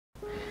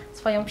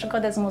Swoją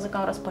przygodę z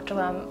muzyką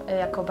rozpoczęłam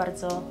jako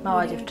bardzo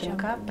mała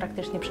dziewczynka,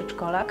 praktycznie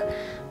przedszkolak.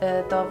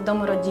 To w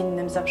domu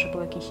rodzinnym zawsze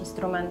był jakiś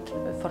instrument,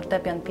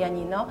 fortepian,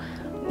 pianino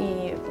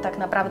i tak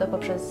naprawdę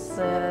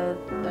poprzez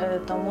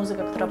tą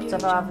muzykę, która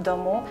obcowała w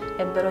domu,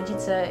 jakby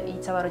rodzice i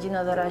cała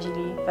rodzina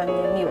dorazili we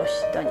mnie miłość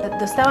do niej.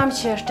 Dostałam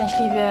się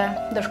szczęśliwie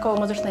do szkoły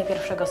muzycznej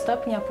pierwszego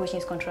stopnia,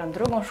 później skończyłam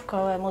drugą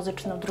szkołę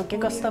muzyczną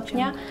drugiego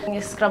stopnia.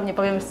 Skromnie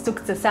powiem, z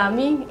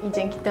sukcesami i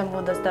dzięki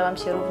temu dostałam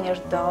się również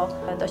do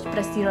dość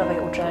prestiżowej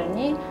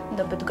uczelni,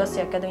 do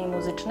Bydgoskiej Akademii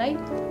Muzycznej,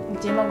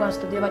 gdzie mogłam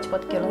studiować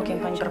pod kierunkiem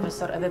pani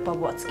profesor Ewy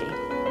Pawłockiej.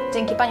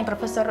 Dzięki pani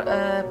profesor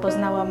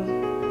poznałam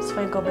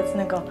swojego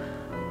obecnego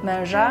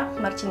męża,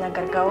 Marcina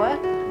Gargałę,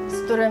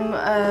 z którym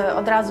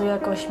od razu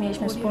jakoś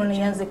mieliśmy wspólny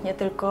język nie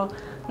tylko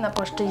na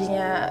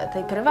płaszczyźnie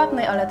tej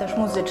prywatnej, ale też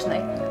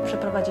muzycznej.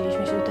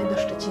 Przeprowadziliśmy się tutaj do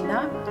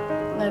Szczecina,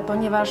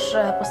 ponieważ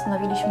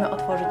postanowiliśmy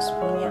otworzyć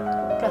wspólnie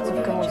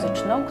placówkę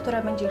muzyczną,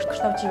 która będzie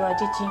kształciła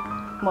dzieci,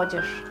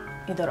 młodzież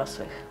i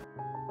dorosłych.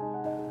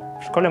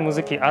 W Szkole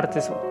Muzyki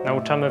Artyz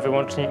nauczamy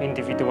wyłącznie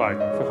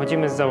indywidualnie.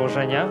 Wychodzimy z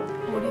założenia,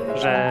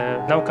 że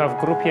nauka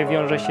w grupie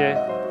wiąże się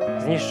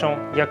z niższą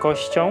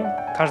jakością.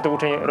 Każdy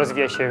uczeń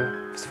rozwija się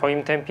w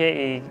swoim tempie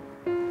i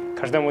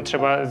każdemu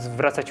trzeba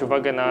zwracać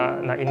uwagę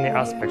na inny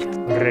aspekt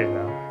gry,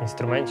 na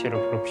instrumencie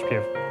lub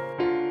śpiewu.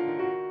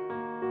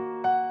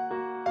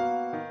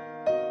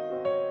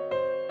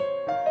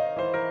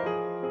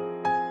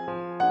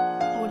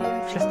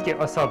 Wszystkie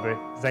osoby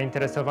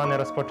zainteresowane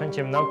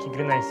rozpoczęciem nauki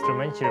gry na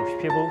instrumencie lub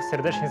śpiewu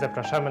serdecznie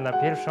zapraszamy na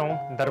pierwszą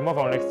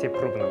darmową lekcję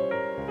próbną.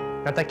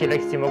 Na takie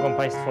lekcje mogą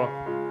Państwo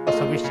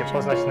osobiście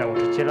poznać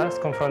nauczyciela,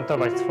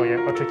 skonfrontować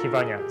swoje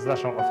oczekiwania z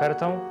naszą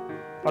ofertą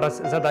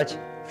oraz zadać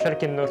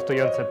wszelkie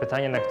nurtujące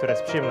pytania, na które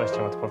z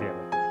przyjemnością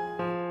odpowiemy.